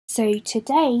So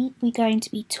today we're going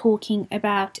to be talking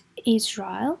about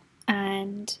Israel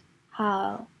and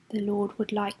how the Lord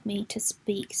would like me to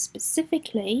speak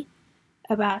specifically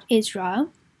about Israel.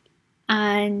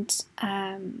 And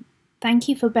thank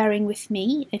you for bearing with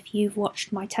me if you've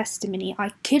watched my testimony.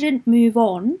 I couldn't move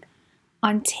on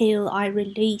until I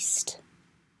released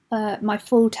my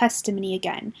full testimony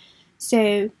again.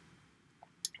 So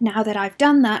now that I've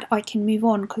done that, I can move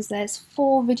on because there's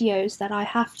 4 videos that I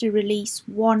have to release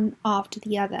one after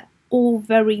the other, all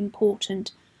very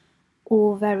important,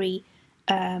 all very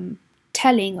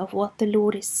telling of what the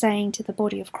Lord is saying to the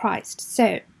body of Christ.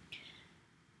 So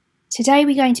today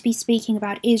we're going to be speaking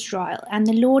about Israel, and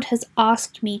the Lord has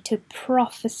asked me to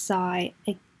prophesy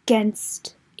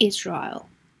against Israel,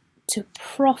 to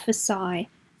prophesy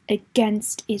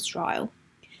against Israel.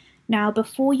 Now,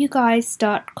 before you guys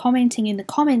start commenting in the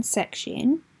comments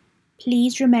section,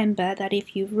 please remember that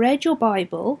if you've read your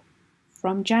Bible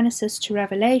from Genesis to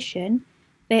Revelation,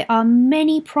 there are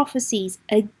many prophecies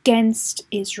against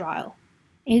Israel.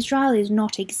 Israel is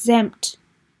not exempt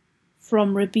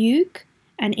from rebuke,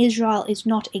 and Israel is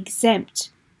not exempt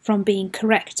from being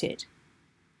corrected.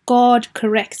 God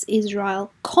corrects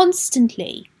Israel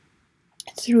constantly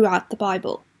throughout the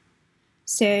Bible.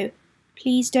 So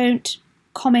please don't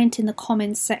comment in the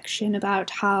comments section about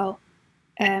how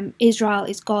Israel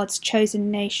is God's chosen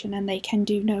nation and they can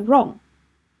do no wrong,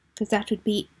 because that would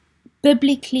be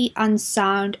biblically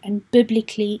unsound and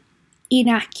biblically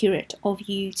inaccurate of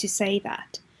you to say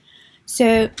that.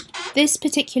 So this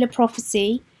particular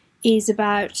prophecy is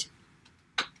about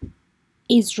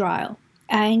Israel,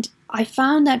 and I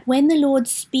found that when the Lord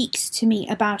speaks to me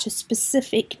about a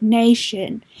specific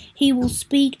nation, He will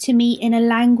speak to me in a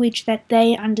language that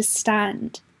they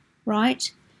understand, right?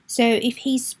 So if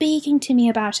He's speaking to me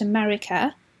about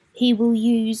America, He will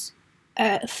use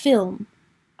film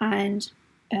and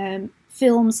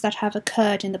films that have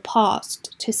occurred in the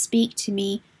past to speak to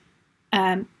me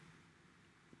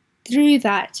through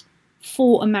that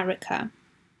for America,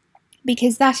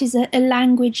 because that is a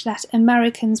language that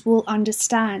Americans will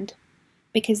understand,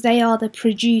 because they are the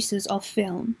producers of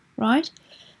film, right?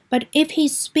 But if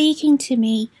He's speaking to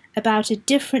me about a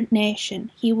different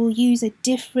nation, He will use a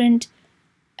different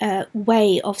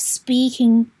way of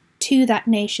speaking to that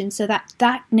nation so that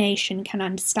that nation can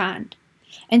understand.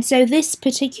 And so this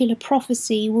particular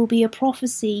prophecy will be a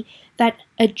prophecy that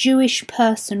a Jewish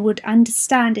person would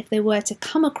understand if they were to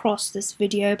come across this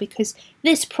video, because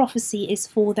this prophecy is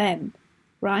for them,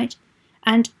 right?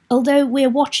 And although we're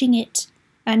watching it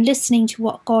and listening to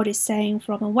what God is saying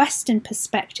from a Western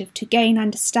perspective to gain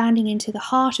understanding into the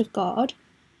heart of God,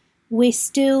 we're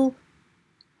still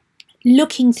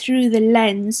looking through the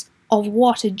lens of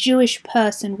what a Jewish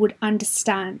person would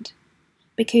understand.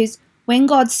 Because when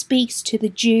God speaks to the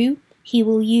Jew, He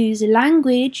will use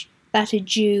language that a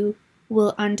Jew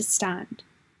will understand,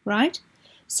 right?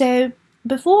 So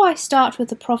before I start with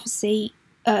the prophecy,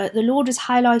 the Lord is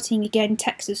highlighting again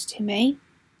Texas to me.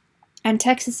 And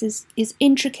Texas is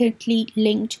intricately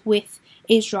linked with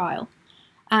Israel.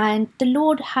 And the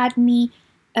Lord had me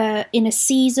in a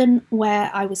season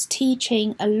where I was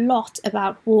teaching a lot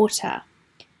about water,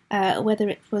 whether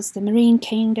it was the marine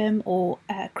kingdom or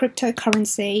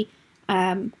cryptocurrency.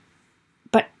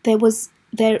 But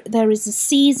there is a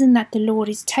season that the Lord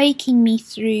is taking me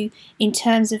through in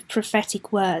terms of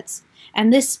prophetic words.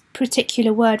 And this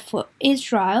particular word for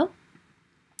Israel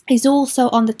is also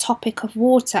on the topic of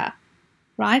water.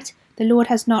 Right? The Lord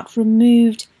has not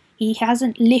removed, He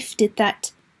hasn't lifted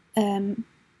that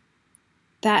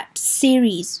that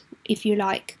series, if you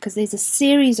like, because there's a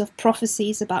series of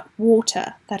prophecies about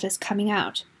water that is coming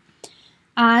out.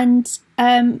 And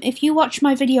if you watch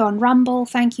my video on Rumble,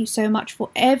 thank you so much for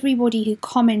everybody who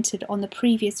commented on the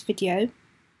previous video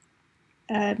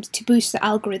to boost the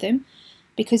algorithm,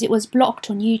 because it was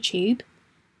blocked on YouTube.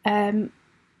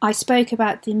 I spoke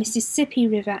about the Mississippi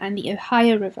River and the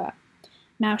Ohio River.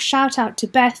 Now, shout out to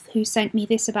Beth, who sent me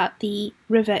this about the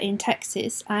river in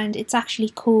Texas, and it's actually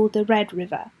called the Red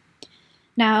River.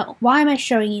 Now, why am I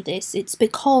showing you this? It's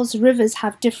because rivers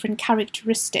have different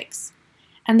characteristics,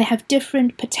 and they have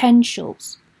different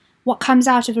potentials. What comes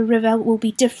out of a river will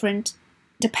be different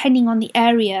depending on the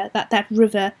area that that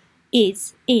river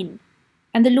is in.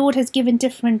 And the Lord has given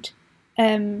different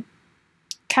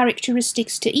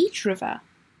characteristics to each river.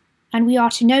 And we are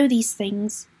to know these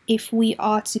things if we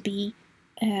are to be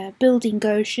building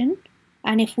Goshen,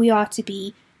 and if we are to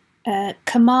be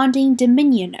commanding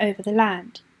dominion over the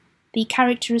land. The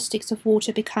characteristics of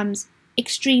water becomes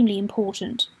extremely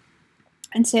important.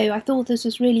 And so I thought this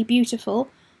was really beautiful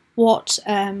what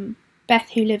Beth,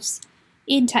 who lives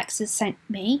in Texas, sent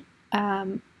me.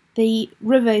 the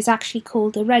river is actually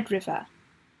called the Red River.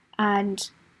 And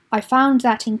I found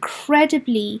that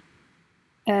incredibly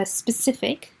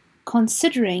specific,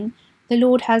 considering the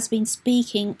Lord has been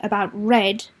speaking about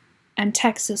red and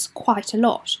Texas quite a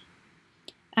lot.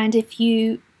 And if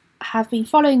you have been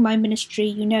following my ministry,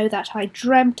 you know that I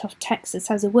dreamt of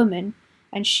Texas as a woman,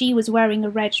 and she was wearing a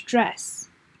red dress,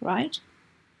 right?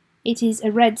 It is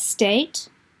a red state.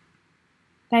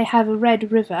 They have a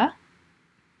red river.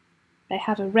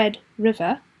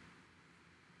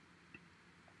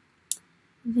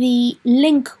 The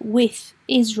link with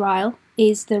Israel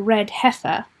is the red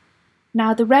heifer.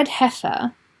 Now, the red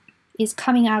heifer is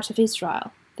coming out of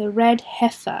Israel. The red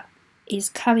heifer is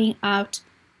coming out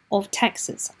of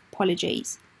Texas.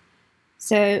 Apologies.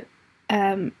 So,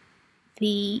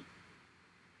 the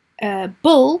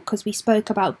bull, because we spoke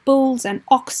about bulls and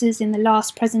oxes in the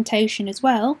last presentation as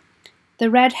well, the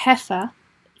red heifer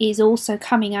is also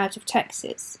coming out of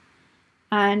Texas.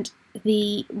 And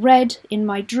the red in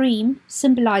my dream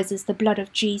symbolizes the blood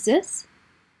of Jesus,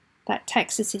 that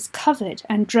Texas is covered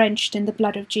and drenched in the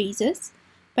blood of Jesus,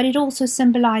 but it also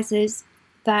symbolizes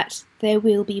that there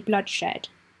will be bloodshed.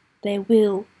 There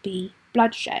will be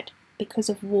bloodshed because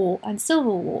of war and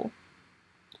civil war.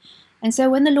 And so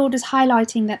when the Lord is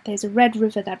highlighting that there's a red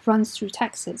river that runs through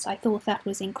Texas, I thought that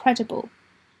was incredible.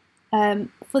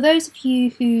 For those of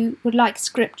you who would like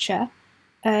scripture,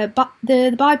 but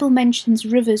the Bible mentions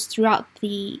rivers throughout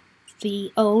the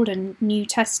Old and New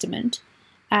Testament,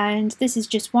 and this is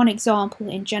just one example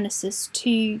in Genesis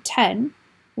 2:10,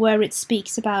 where it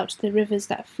speaks about the rivers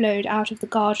that flowed out of the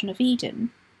Garden of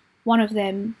Eden. One of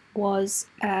them was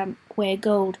where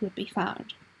gold would be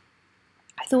found.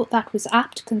 I thought that was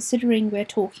apt, considering we're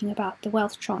talking about the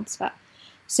wealth transfer.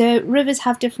 So rivers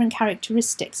have different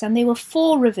characteristics, and there were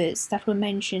 4 rivers that were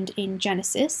mentioned in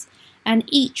Genesis, and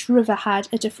each river had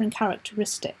a different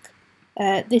characteristic.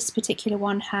 This particular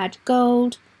one had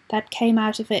gold that came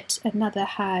out of it, another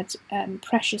had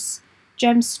precious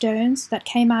gemstones that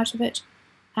came out of it,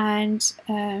 and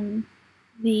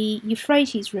the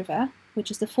Euphrates River,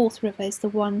 which is the 4th river, is the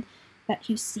one that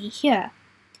you see here.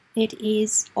 It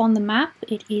is on the map,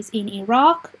 it is in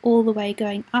Iraq, all the way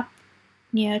going up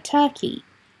near Turkey.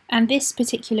 And this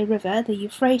particular river, the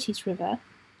Euphrates River,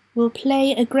 will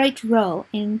play a great role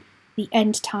in the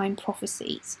end-time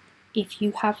prophecies, if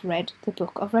you have read the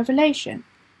book of Revelation,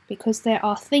 because there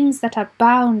are things that are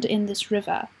bound in this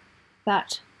river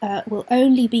that will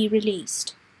only be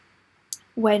released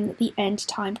when the end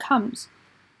time comes.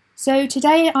 So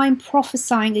today I'm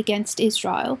prophesying against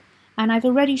Israel, and I've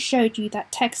already showed you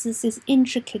that Texas is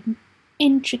intricately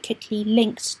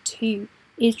linked to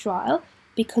Israel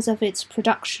because of its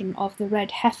production of the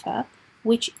red heifer,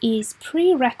 which is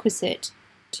prerequisite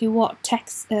to what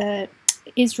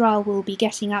Israel will be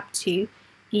getting up to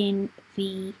in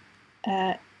the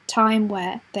time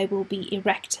where they will be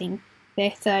erecting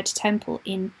their 3rd temple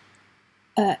in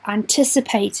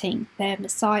anticipating their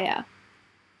Messiah.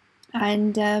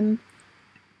 And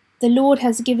the Lord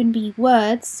has given me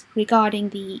words regarding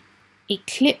the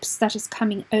eclipse that is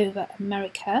coming over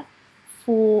America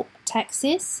for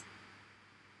Texas,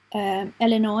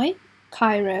 Illinois,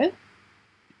 Cairo,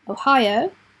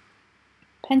 Ohio,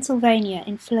 Pennsylvania,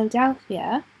 in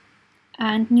Philadelphia,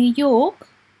 and New York,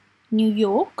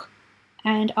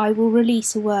 and I will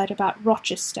release a word about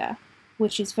Rochester,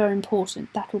 which is very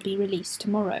important. That will be released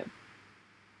tomorrow.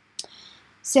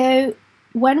 So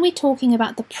when we're talking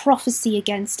about the prophecy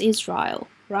against Israel,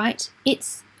 right,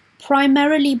 it's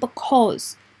primarily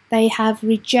because they have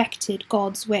rejected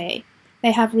God's way.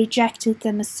 They have rejected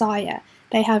the Messiah.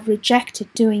 They have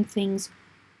rejected doing things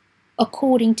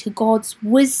according to God's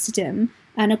wisdom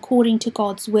and according to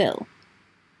God's will,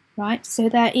 right? So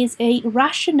there is a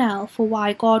rationale for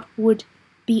why God would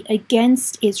be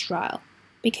against Israel,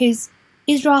 because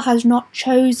Israel has not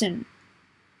chosen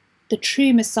the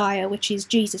true Messiah, which is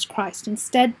Jesus Christ.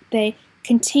 Instead, they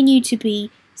continue to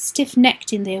be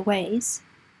stiff-necked in their ways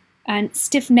and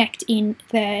stiff-necked in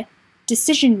their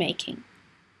decision-making,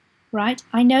 right?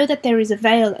 I know that there is a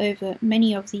veil over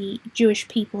many of the Jewish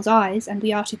people's eyes, and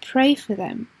we are to pray for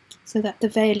them so that the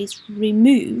veil is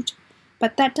removed,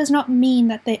 but that does not mean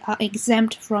that they are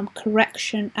exempt from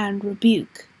correction and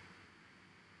rebuke.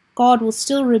 God will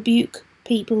still rebuke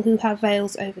people who have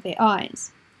veils over their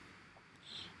eyes.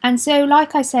 And so,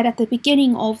 like I said at the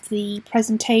beginning of the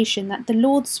presentation, that the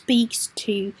Lord speaks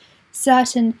to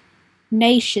certain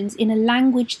nations in a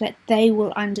language that they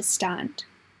will understand.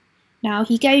 Now,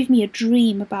 he gave me a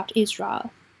dream about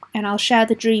Israel, and I'll share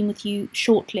the dream with you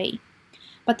shortly.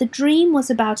 But the dream was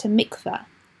about a mikvah.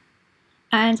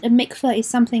 And a mikvah is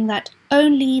something that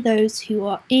only those who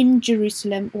are in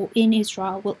Jerusalem or in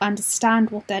Israel will understand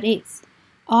what that is.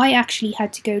 I actually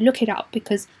had to go look it up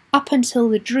because up until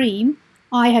the dream,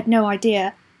 I had no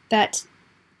idea that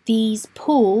these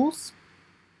pools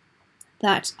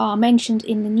that are mentioned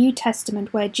in the New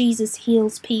Testament where Jesus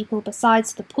heals people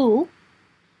besides the pool,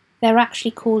 they're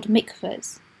actually called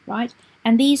mikvahs, right?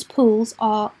 And these pools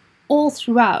are all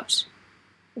throughout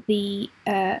the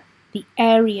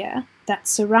area that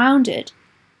surrounded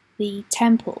the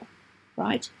temple,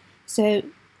 right? So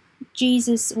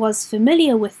Jesus was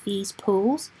familiar with these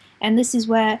pools, and this is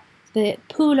where the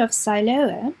pool of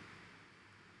Siloam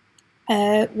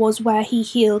was where he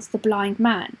healed the blind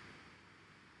man,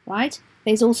 right?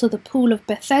 There's also the pool of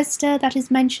Bethesda that is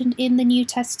mentioned in the New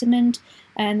Testament,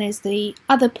 and there's the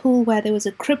other pool where there was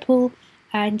a cripple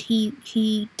and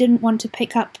he didn't want to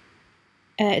pick up,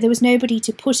 there was nobody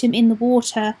to put him in the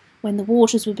water when the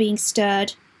waters were being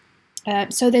stirred.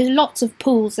 So there's lots of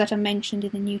pools that are mentioned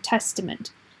in the New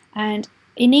Testament. And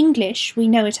in English, we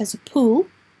know it as a pool,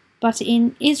 but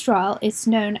in Israel, it's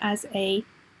known as a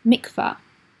mikvah,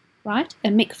 right? A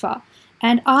mikvah.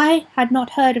 And I had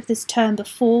not heard of this term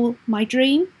before my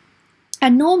dream.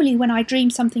 And normally when I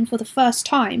dream something for the first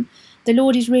time, the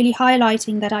Lord is really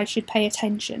highlighting that I should pay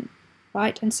attention,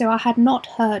 right? And so I had not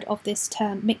heard of this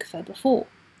term mikvah before.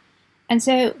 And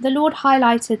so the Lord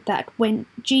highlighted that when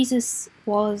Jesus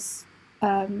was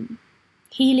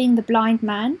healing the blind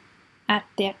man at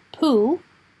their pool,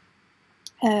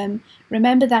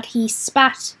 remember that he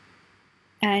spat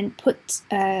and put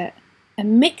a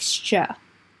mixture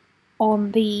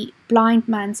on the blind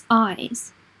man's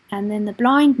eyes, and then the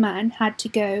blind man had to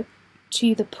go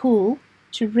to the pool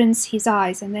to rinse his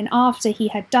eyes, and then after he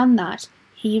had done that,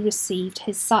 he received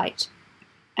his sight.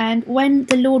 And when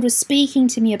the Lord was speaking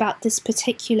to me about this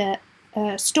particular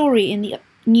story in the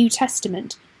New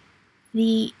Testament,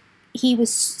 he was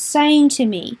saying to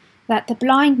me that the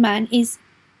blind man is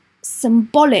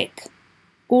symbolic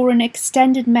or an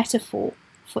extended metaphor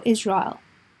for Israel.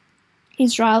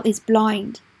 Israel is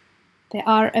blind. They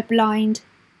are a blind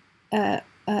a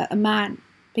man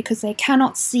because they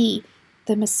cannot see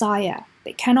the Messiah.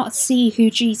 They cannot see who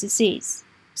Jesus is.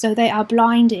 So they are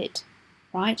blinded,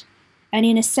 right? And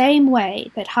in the same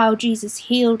way that how Jesus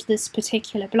healed this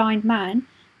particular blind man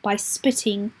by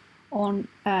spitting on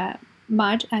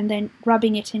mud and then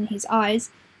rubbing it in his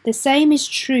eyes, the same is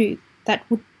true that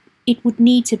it would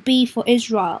need to be for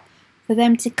Israel, for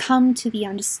them to come to the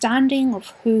understanding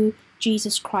of who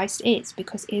Jesus Christ is,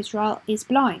 because Israel is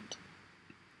blind.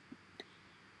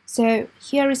 So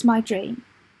here is my dream.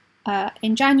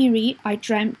 In January, I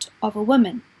dreamt of a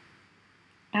woman,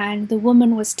 and the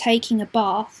woman was taking a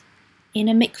bath in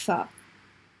a mikvah,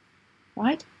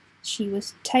 right? She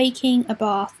was taking a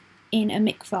bath in a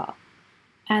mikvah,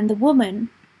 and the woman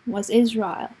was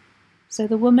Israel. So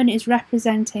the woman is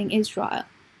representing Israel.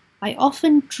 I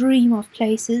often dream of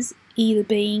places either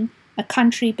being a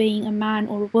country, being a man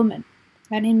or a woman.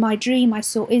 And in my dream, I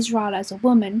saw Israel as a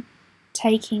woman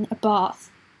taking a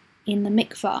bath in the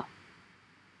mikvah.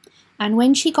 And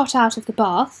when she got out of the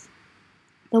bath,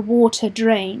 the water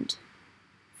drained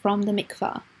from the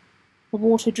mikvah. The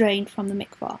water drained from the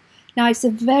mikvah. Now, it's a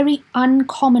very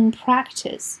uncommon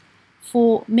practice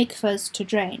for mikvahs to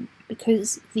drain,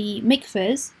 because the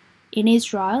mikvahs in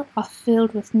Israel are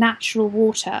filled with natural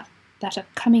water that are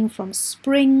coming from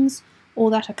springs or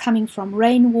that are coming from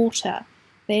rainwater.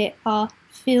 They are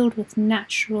filled with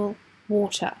natural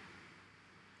water.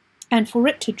 And for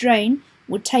it to drain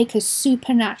would take a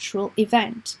supernatural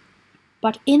event.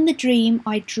 But in the dream,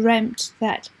 I dreamt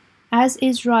that as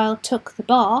Israel took the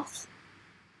bath,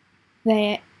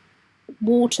 their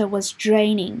water was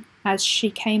draining as she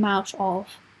came out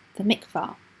of the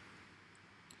mikvah.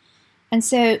 And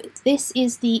so this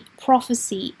is the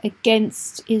prophecy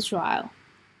against Israel.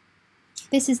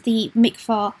 This is the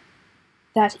mikvah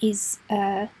that is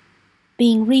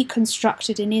being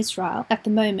reconstructed in Israel at the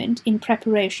moment in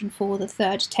preparation for the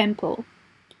third temple.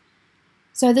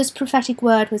 So this prophetic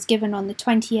word was given on the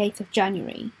 28th of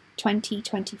January,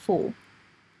 2024.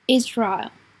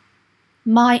 Israel,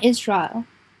 my Israel,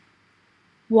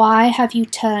 why have you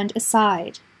turned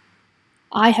aside?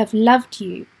 I have loved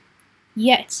you,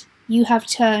 yet you have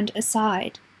turned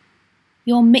aside.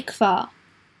 Your mikvah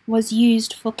was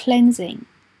used for cleansing.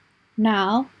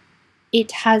 Now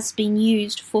it has been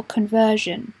used for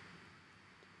conversion.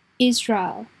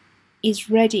 Israel is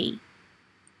ready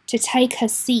to take her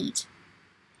seat.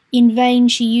 In vain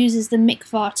she uses the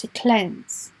mikvah to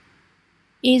cleanse.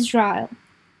 Israel,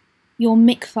 your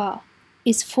mikvah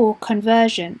is for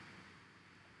conversion.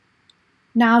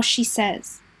 Now she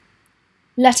says,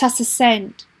 Let us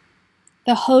ascend.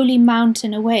 The holy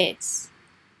mountain awaits.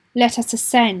 Let us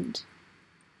ascend.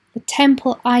 The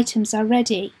temple items are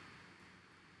ready.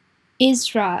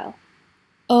 Israel,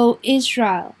 O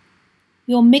Israel,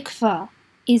 your mikvah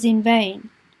is in vain.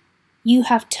 You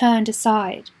have turned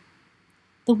aside.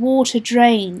 The water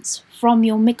drains from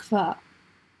your mikvah,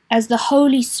 as the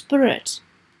Holy Spirit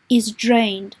is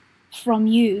drained from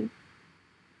you.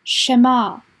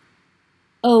 Shema,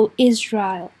 O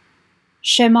Israel,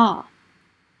 Shema.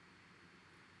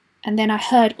 And then I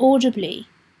heard audibly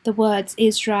the words,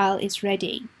 Israel is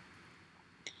ready.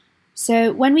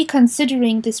 So when we're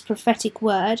considering this prophetic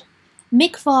word,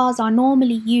 mikvahs are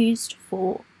normally used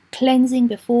for cleansing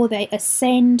before they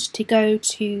ascend to go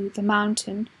to the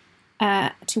mountain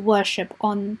to worship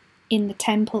in the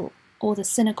temple or the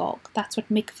synagogue. That's what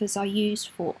mikvahs are used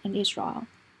for in Israel.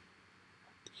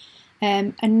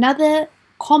 Another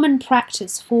common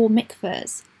practice for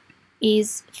mikvahs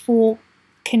is for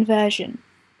conversion.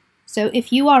 So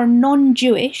if you are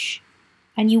non-Jewish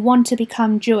and you want to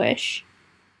become Jewish,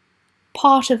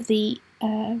 part of the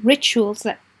rituals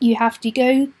that you have to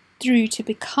go through to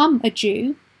become a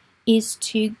Jew is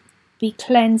to be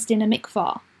cleansed in a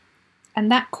mikvah,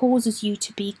 and that causes you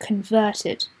to be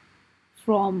converted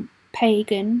from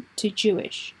pagan to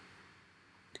Jewish.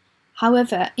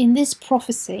 However, in this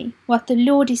prophecy, what the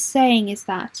Lord is saying is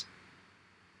that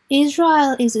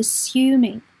Israel is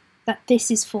assuming that this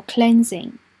is for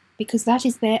cleansing, because that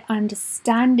is their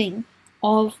understanding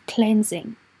of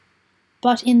cleansing.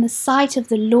 But in the sight of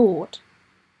the Lord,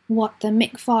 what the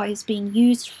mikvah is being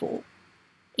used for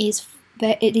is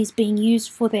that it is being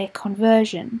used for their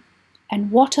conversion.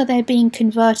 And what are they being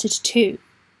converted to?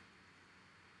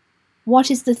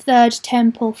 What is the third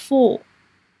temple for?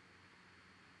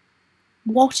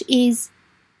 What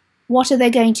are they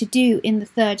going to do in the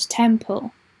third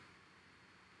temple?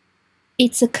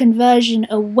 It's a conversion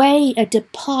away, a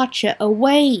departure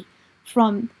away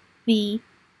from the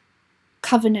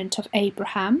covenant of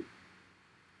Abraham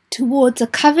towards a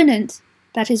covenant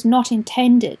that is not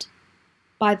intended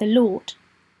by the Lord.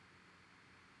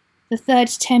 The third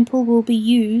temple will be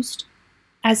used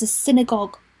as a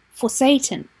synagogue for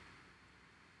Satan.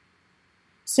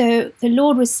 So the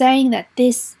Lord was saying that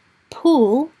this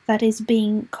pool that is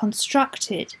being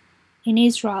constructed in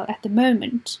Israel at the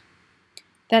moment,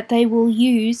 that they will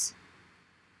use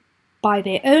by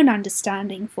their own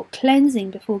understanding for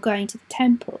cleansing before going to the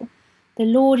temple, the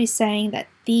Lord is saying that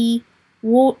the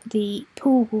pool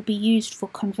will be used for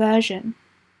conversion,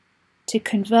 to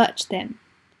convert them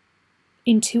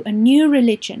into a new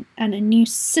religion and a new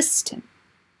system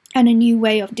and a new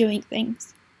way of doing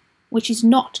things, which is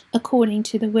not according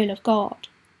to the will of God.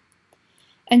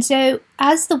 And so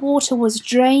as the water was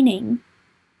draining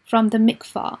from the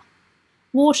mikvah,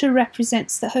 water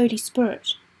represents the Holy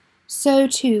Spirit. So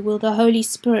too will the Holy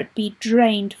Spirit be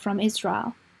drained from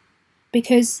Israel,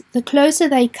 because the closer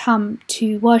they come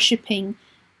to worshipping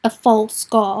a false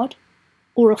god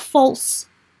or a false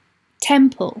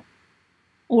temple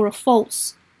or a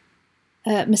false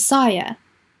Messiah,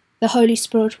 the Holy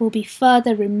Spirit will be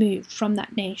further removed from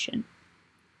that nation.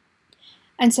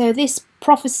 And so this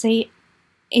prophecy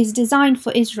is designed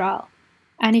for Israel,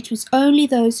 and it was only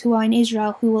those who are in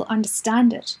Israel who will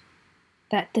understand it,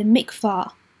 that the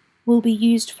mikvah will be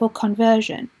used for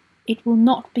conversion. It will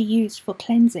not be used for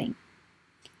cleansing.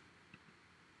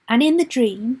 And in the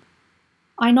dream,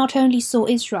 I not only saw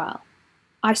Israel,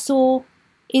 I saw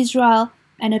Israel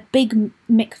and a big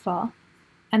mikvah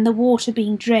and the water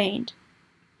being drained.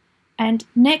 And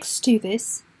next to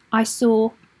this, I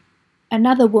saw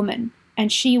another woman,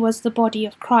 and she was the body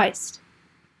of Christ.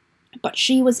 But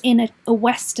she was in a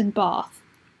Western bath,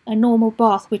 a normal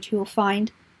bath which you will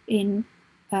find in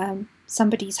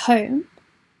somebody's home.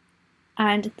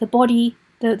 And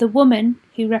the woman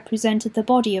who represented the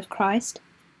body of Christ,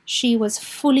 she was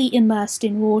fully immersed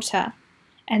in water.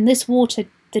 And this water,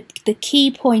 the key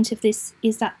point of this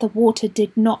is that the water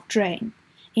did not drain.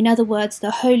 In other words,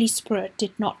 the Holy Spirit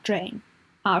did not drain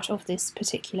out of this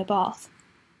particular bath.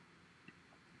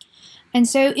 And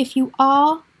so if you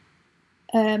are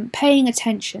paying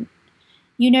attention,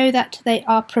 you know that they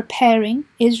are preparing,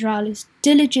 Israel is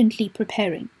diligently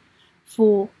preparing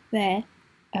for their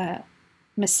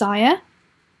Messiah.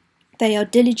 They are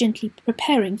diligently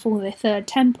preparing for their third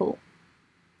temple.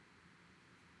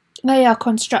 They are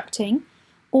constructing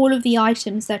all of the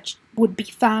items that would be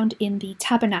found in the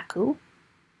tabernacle,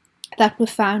 that were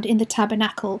found in the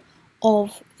tabernacle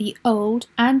of the Old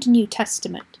and New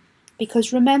Testament.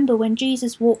 Because remember, when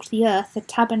Jesus walked the earth, the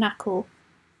tabernacle,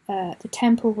 the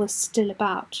temple was still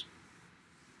about.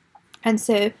 And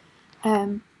so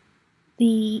the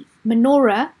the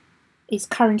menorah is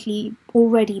currently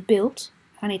already built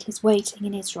and it is waiting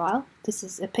in Israel. This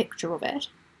is a picture of it.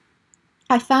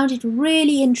 I found it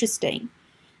really interesting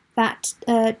that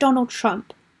Donald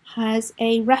Trump has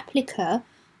a replica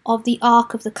of the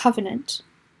Ark of the Covenant,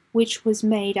 which was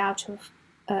made out of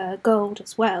gold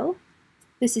as well.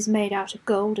 This is made out of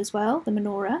gold as well, the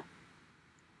menorah.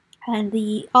 And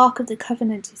the Ark of the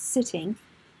Covenant is sitting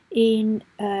in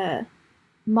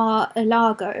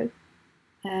Mar-a-Lago.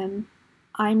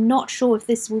 I'm not sure if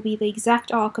this will be the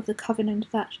exact Ark of the Covenant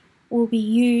that will be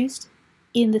used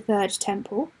in the Third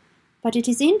Temple, but it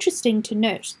is interesting to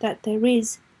note that there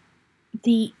is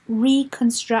the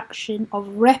reconstruction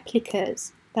of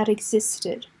replicas that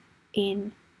existed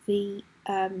in the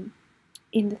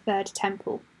Third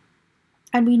Temple.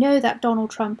 And we know that Donald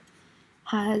Trump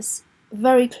has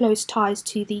very close ties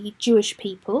to the Jewish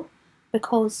people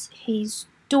because his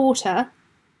daughter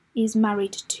is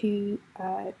married to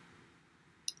a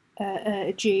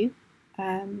Jew.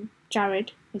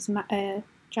 Jared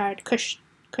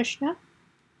Kushner.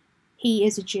 He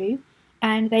is a Jew,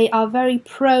 and they are very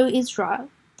pro-Israel.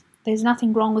 There's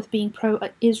nothing wrong with being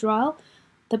pro-Israel.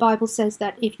 The Bible says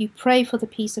that if you pray for the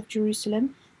peace of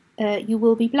Jerusalem, you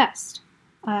will be blessed.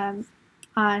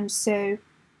 And so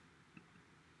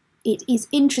it is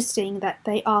interesting that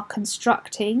they are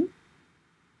constructing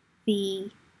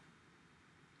the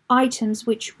items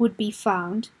which would be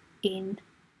found in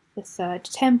the Third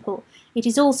Temple. It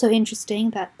is also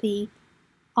interesting that the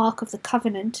Ark of the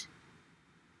Covenant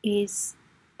is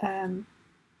in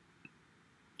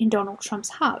Donald Trump's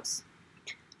house.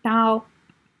 Now,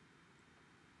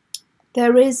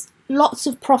 there is lots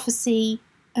of prophecy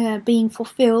being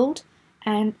fulfilled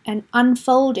and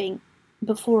unfolding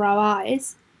before our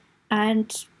eyes,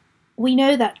 and we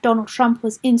know that Donald Trump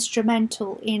was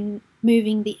instrumental in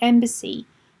moving the embassy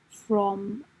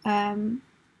from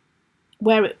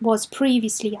where it was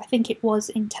previously, I think it was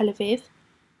in Tel Aviv,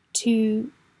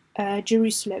 to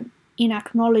Jerusalem, in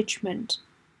acknowledgement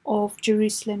of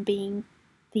Jerusalem being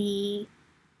the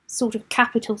sort of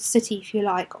capital city, if you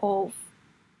like, of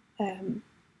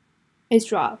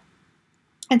Israel.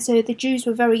 And so the Jews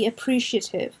were very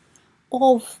appreciative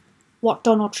of what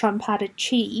Donald Trump had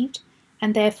achieved,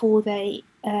 and therefore they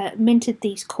minted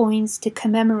these coins to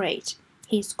commemorate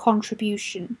his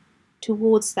contribution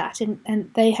towards that.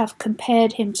 And they have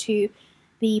compared him to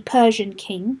the Persian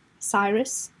king,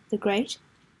 Cyrus the Great,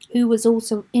 who was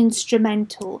also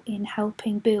instrumental in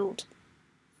helping build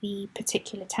the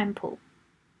particular temple.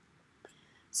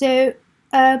 So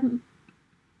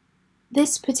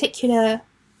this particular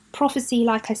prophecy,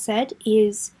 like I said,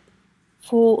 is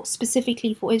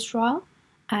specifically for Israel,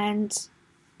 and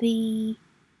the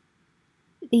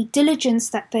diligence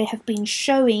that they have been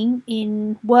showing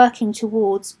in working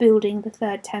towards building the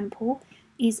Third Temple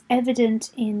is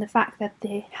evident in the fact that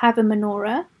they have a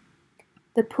menorah.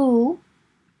 The pool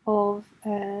of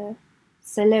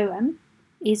Siloam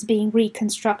is being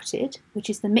reconstructed, which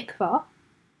is the mikvah.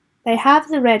 They have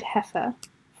the red heifer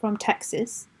from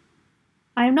Texas.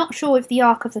 I am not sure if the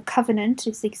Ark of the Covenant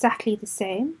is exactly the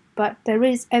same, but there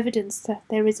is evidence that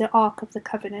there is an Ark of the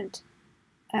Covenant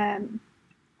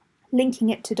linking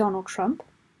it to Donald Trump.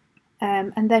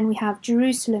 And then we have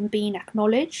Jerusalem being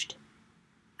acknowledged.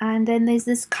 And then there's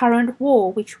this current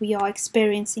war which we are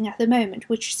experiencing at the moment,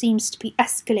 which seems to be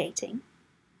escalating.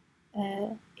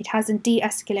 It hasn't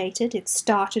de-escalated. It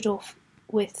started off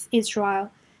with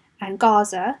Israel and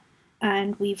Gaza,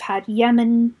 and we've had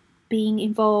Yemen being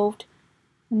involved.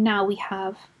 Now we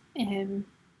have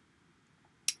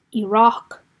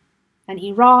Iraq and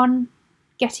Iran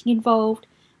getting involved.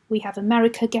 We have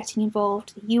America getting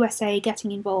involved, the USA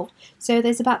getting involved. So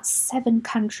there's about 7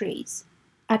 countries,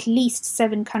 at least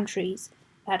 7 countries,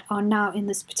 that are now in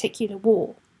this particular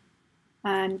war.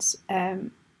 And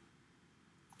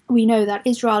we know that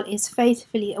Israel is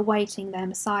faithfully awaiting their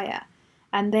Messiah,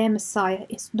 and their Messiah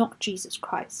is not Jesus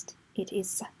Christ. It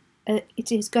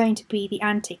is going to be the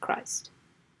Antichrist.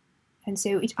 And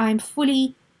so I'm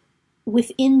fully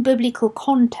within biblical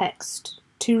context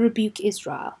to rebuke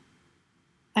Israel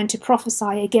and to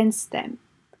prophesy against them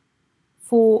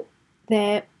for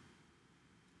them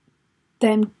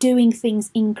doing things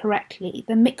incorrectly.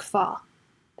 The mikvah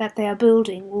that they are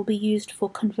building will be used for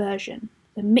conversion.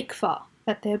 The mikvah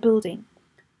that they're building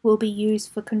will be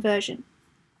used for conversion.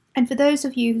 And for those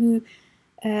of you who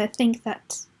think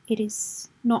that it is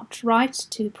not right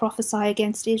to prophesy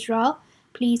against Israel,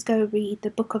 please go read the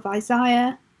book of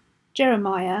Isaiah,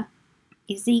 Jeremiah,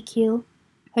 Ezekiel,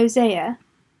 Hosea,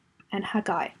 and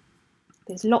Haggai.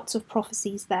 There's lots of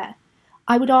prophecies there.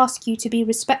 I would ask you to be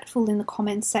respectful in the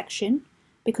comments section.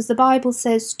 because the Bible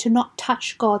says to not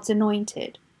touch God's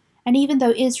anointed. And even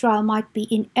though Israel might be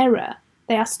in error,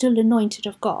 they are still anointed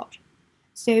of God.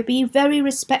 So be very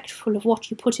respectful of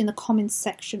what you put in the comments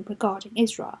section regarding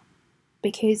Israel,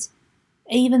 because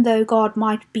even though God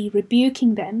might be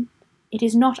rebuking them, it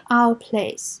is not our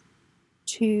place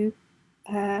to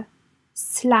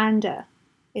slander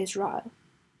Israel,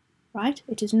 right?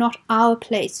 It is not our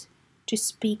place to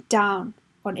speak down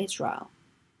on Israel.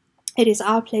 It is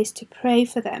our place to pray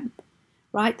for them,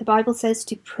 right? The Bible says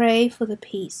to pray for the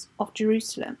peace of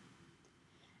Jerusalem.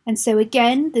 And so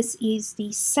again, this is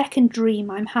the second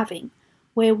dream I'm having,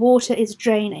 where water is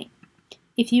draining.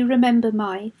 If you remember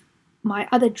my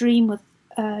other dream with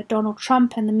Donald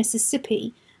Trump and the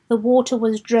Mississippi, the water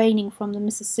was draining from the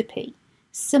Mississippi.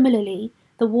 Similarly,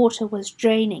 the water was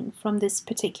draining from this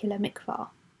particular mikvah.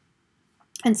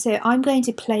 And so I'm going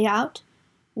to play out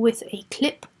with a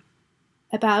clip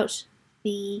about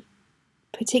the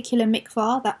particular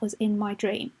mikvah that was in my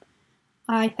dream.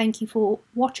 I thank you for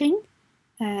watching.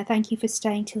 Thank you for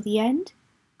staying till the end.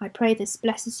 I pray this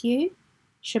blesses you.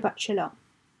 Shabbat Shalom.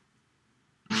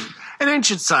 An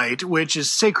ancient site, which is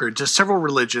sacred to several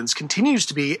religions, continues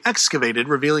to be excavated,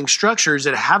 revealing structures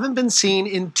that haven't been seen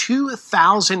in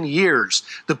 2,000 years.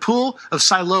 The Pool of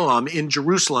Siloam in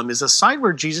Jerusalem is a site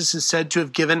where Jesus is said to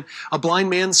have given a blind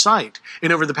man sight.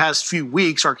 And over the past few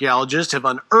weeks, archaeologists have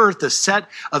unearthed a set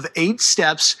of 8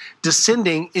 steps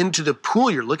descending into the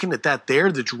pool. You're looking at that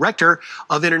there. The Director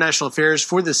of International Affairs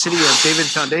for the City of David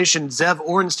Foundation, Zev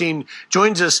Orenstein,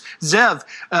 joins us. Zev,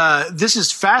 this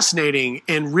is fascinating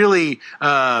and really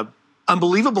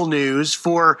unbelievable news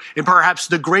and perhaps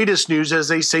the greatest news, as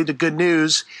they say, the good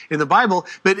news in the Bible.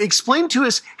 But explain to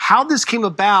us how this came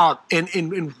about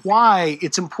and why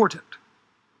it's important.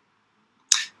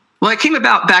 Well, it came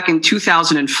about back in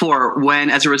 2004 when,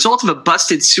 as a result of a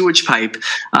busted sewage pipe,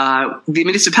 the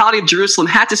municipality of Jerusalem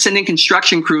had to send in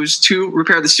construction crews to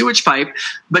repair the sewage pipe.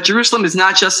 But Jerusalem is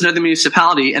not just another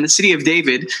municipality, and the city of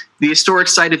David, the historic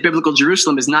site of biblical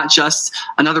Jerusalem, is not just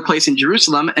another place in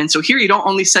Jerusalem. And so here you don't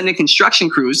only send in construction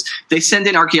crews, they send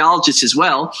in archaeologists as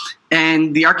well.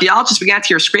 And the archaeologists began to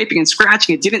hear scraping and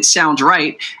scratching. It didn't sound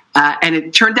right. And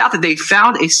it turned out that they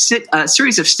found a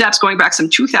series of steps going back some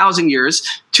 2,000 years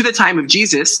to the time of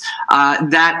Jesus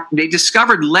that they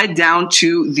discovered led down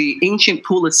to the ancient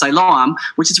Pool of Siloam,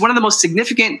 which is one of the most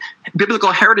significant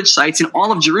biblical heritage sites in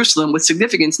all of Jerusalem, with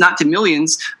significance not to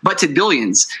millions, but to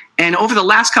billions. And over the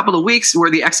last couple of weeks,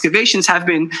 where the excavations have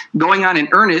been going on in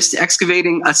earnest,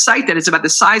 excavating a site that is about the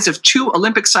size of 2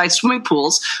 Olympic-sized swimming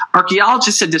pools,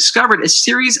 archaeologists have discovered a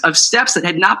series of steps that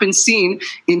had not been seen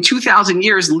in 2,000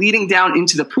 years leading down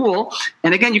into the pool.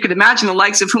 And again, you could imagine the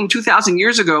likes of whom 2,000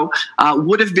 years ago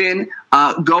would have been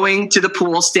going to the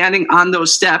pool, standing on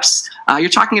those steps. You're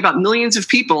talking about millions of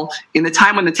people in the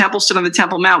time when the temple stood on the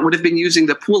Temple Mount would have been using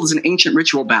the pool as an ancient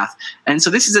ritual bath. And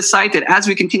so this is a site that, as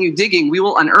we continue digging, we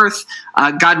will unearth,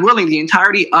 God willing, the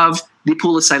entirety of the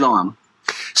Pool of Siloam.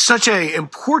 Such a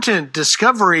important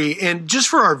discovery, and just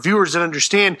for our viewers that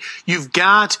understand, you've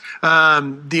got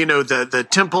the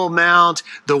Temple Mount,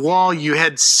 the wall. You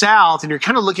head south, and you're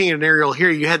kind of looking at an aerial here.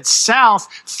 You head south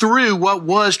through what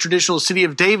was traditional city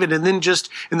of David, and then just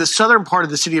in the southern part of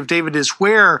the city of David is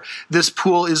where this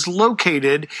pool is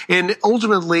located. And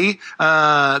ultimately,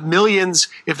 millions,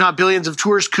 if not billions, of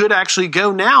tourists could actually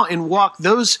go now and walk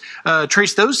those,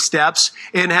 trace those steps,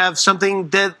 and have something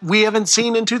that we haven't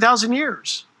seen in 2,000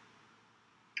 years.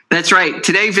 That's right.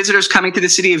 Today, visitors coming to the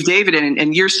city of David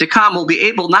and years to come will be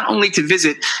able not only to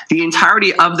visit the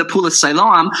entirety of the Pool of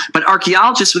Siloam, but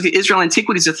archaeologists with the Israel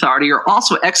Antiquities Authority are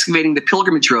also excavating the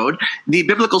Pilgrimage Road, the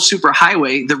biblical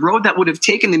superhighway, the road that would have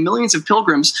taken the millions of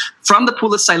pilgrims from the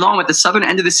Pool of Siloam at the southern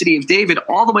end of the city of David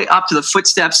all the way up to the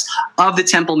footsteps of the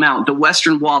Temple Mount, the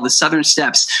western wall, the southern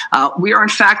steps. We are, in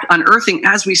fact, unearthing,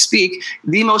 as we speak,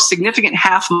 the most significant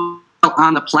half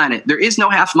on the planet. There is no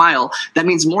half mile that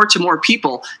means more to more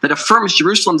people, that affirms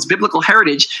Jerusalem's biblical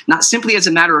heritage, not simply as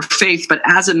a matter of faith, but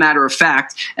as a matter of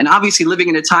fact. And obviously living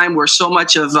in a time where so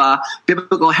much of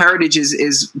biblical heritage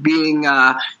is being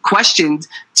questioned,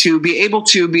 to be able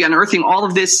to be unearthing all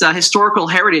of this historical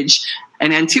heritage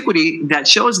and antiquity that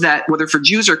shows that, whether for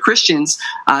Jews or Christians,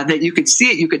 that you could see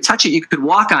it, you could touch it, you could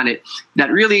walk on it, that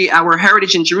really our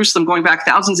heritage in Jerusalem going back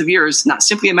thousands of years, not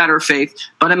simply a matter of faith,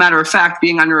 but a matter of fact,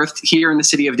 being unearthed here in the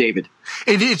city of David.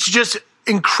 It's just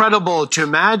incredible to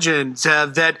imagine,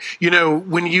 Zev, that,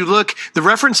 when you look, the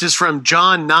reference is from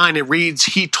John 9. It reads,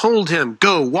 he told him,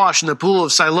 go wash in the pool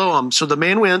of Siloam. So the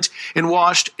man went and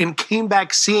washed and came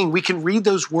back seeing. We can read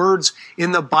those words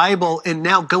in the Bible and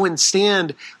now go and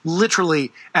stand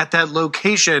literally at that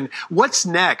location. What's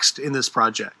next in this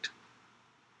project?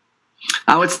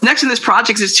 What's next in this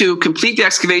project is to complete the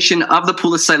excavation of the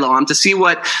Pool of Siloam, to see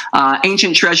what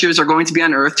ancient treasures are going to be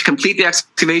unearthed, to complete the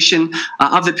excavation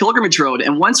of the pilgrimage road.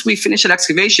 And once we finish that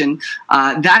excavation,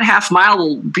 that half mile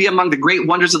will be among the great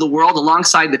wonders of the world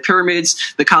alongside the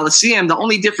pyramids, the Colosseum, the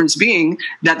only difference being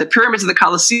that the pyramids and the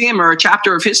Colosseum are a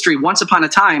chapter of history once upon a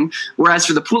time, whereas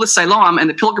for the Pool of Siloam and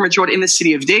the pilgrimage road in the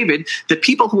city of David, the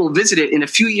people who will visit it in a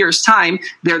few years' time,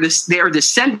 they are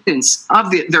descendants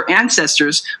of their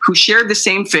ancestors who shared the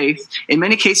same faith, in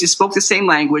many cases spoke the same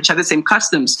language, had the same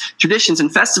customs, traditions,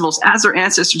 and festivals as their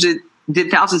ancestors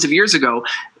did thousands of years ago.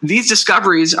 These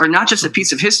discoveries are not just a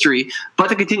piece of history, but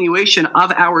the continuation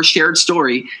of our shared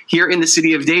story here in the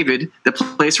city of David, the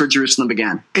place where Jerusalem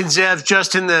began. And Zev,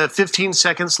 just in the 15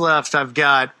 seconds left I've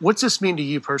got, what's this mean to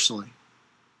you personally?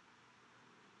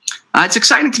 It's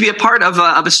exciting to be a part of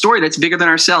a story that's bigger than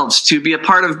ourselves, to be a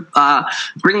part of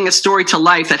bringing a story to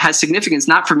life that has significance,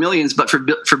 not for millions, but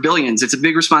for billions. It's a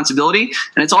big responsibility,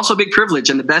 and it's also a big privilege,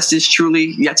 and the best is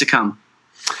truly yet to come.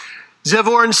 Zev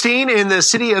Orenstein in the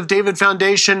City of David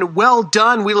Foundation, well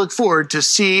done. We look forward to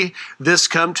see this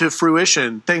come to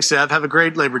fruition. Thanks, Zev. Have a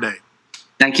great Labor Day.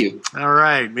 Thank you. All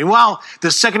right. Meanwhile, the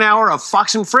second hour of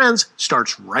Fox and Friends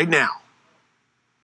starts right now.